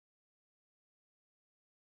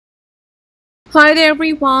Hi there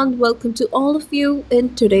everyone, welcome to all of you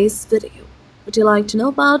in today's video. Would you like to know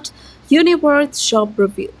about Uniworth shop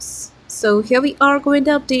reviews? So here we are going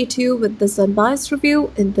to update you with this unbiased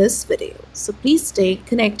review in this video. So please stay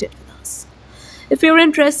connected with us. If you're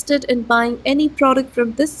interested in buying any product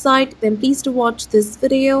from this site, then please do watch this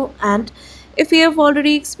video. And if you have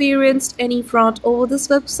already experienced any fraud over this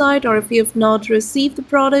website, or if you have not received the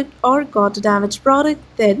product or got a damaged product,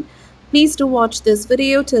 then please do watch this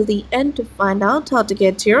video till the end to find out how to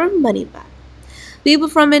get your money back. People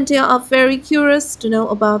from India are very curious to know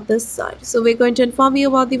about this site, so we're going to inform you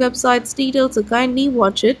about the website's details, so kindly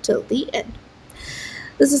watch it till the end.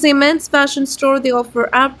 This is a men's fashion store. They offer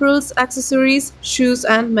apparels, accessories, shoes,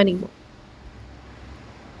 and many more.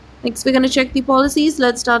 Next, we're going to check the policies.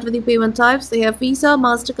 Let's start with the payment types. They have Visa,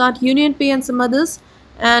 MasterCard, Union Pay, and some others.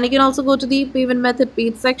 And you can also go to the payment method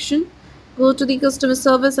paid section. Go to the customer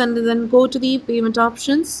service and then go to the payment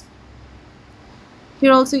options.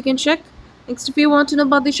 Here also you can check. Next, if you want to know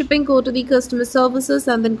about the shipping, go to the customer services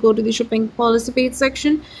and then go to the shipping policy page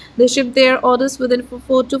section. They ship their orders within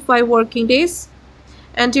 4 to 5 working days.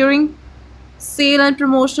 And during sale and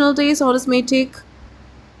promotional days, orders may take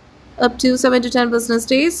up to 7 to 10 business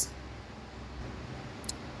days.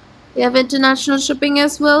 They have international shipping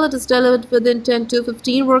as well. It is delivered within 10 to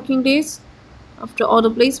 15 working days after order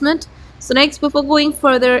placement. So next, before going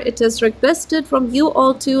further, it is requested from you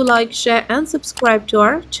all to like, share and subscribe to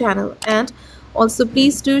our channel, and also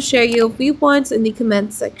please do share your viewpoints in the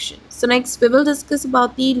comment section. So next, we will discuss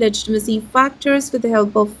about the legitimacy factors with the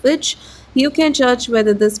help of which you can judge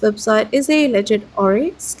whether this website is a legit or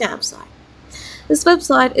a scam site. This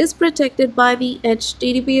website is protected by the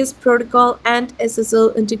HTTPS protocol and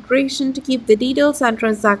SSL integration to keep the details and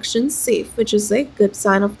transactions safe, which is a good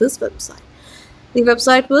sign of this website. The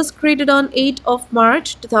website was created on 8th of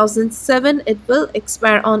March 2007. It will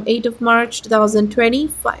expire on 8th of March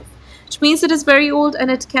 2025, which means it is very old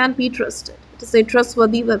and it can be trusted. It is a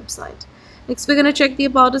trustworthy website. Next, we're going to check the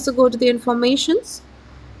about us. So go to the informations.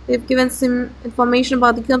 They've given some information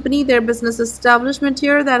about the company, their business establishment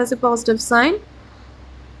here. That is a positive sign.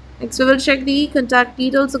 Next, we will check the contact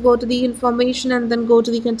details. So go to the information and then go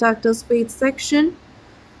to the contact us page section.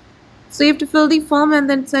 So you have to fill the form and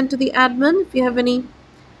then send to the admin if you have any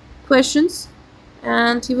questions.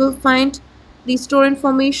 And you will find the store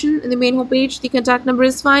information in the main homepage. The contact number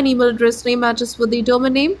is fine. Email address, name, address with the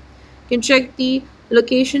domain name. You can check the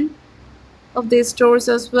location of their stores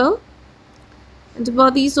as well. And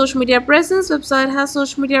about the social media presence, website has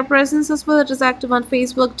social media presence as well. It is active on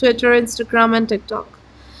Facebook, Twitter, Instagram, and TikTok.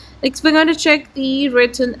 Next, we're going to check the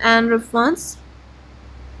return and refunds.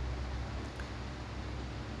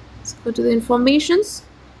 Go to the informations.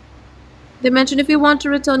 They mention if you want to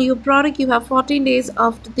return your product, you have 14 days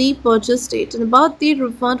after the purchase date. And about the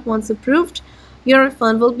refund, once approved, your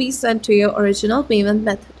refund will be sent to your original payment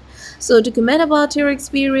method. So to comment about your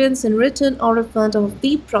experience in return or refund of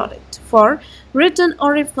the product. For return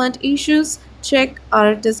or refund issues, check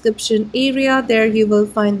our description area. There you will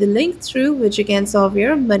find the link through which you can solve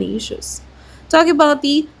your money issues. Talking about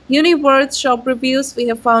the Uniworth shop reviews, we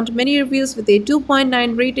have found many reviews with a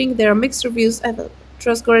 2.9 rating. There are mixed reviews available.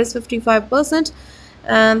 Trust score is 55%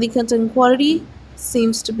 and the content quality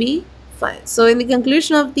seems to be fine. So in the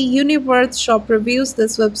conclusion of the Uniworth shop reviews,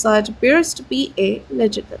 this website appears to be a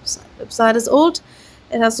legit website. Website is old,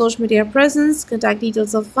 it has social media presence, contact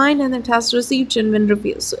details are fine, and it has received genuine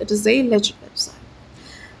reviews. So it is a legit website.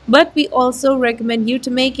 But we also recommend you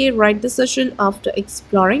to make a right decision after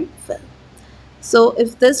exploring further. So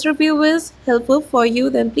if this review is helpful for you,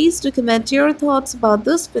 then please do comment your thoughts about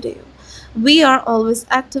this video. We are always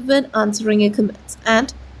active in answering your comments.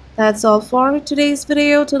 And that's all for today's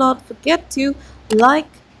video. Do not forget to like,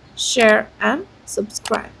 share and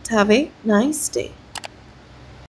subscribe. Have a nice day.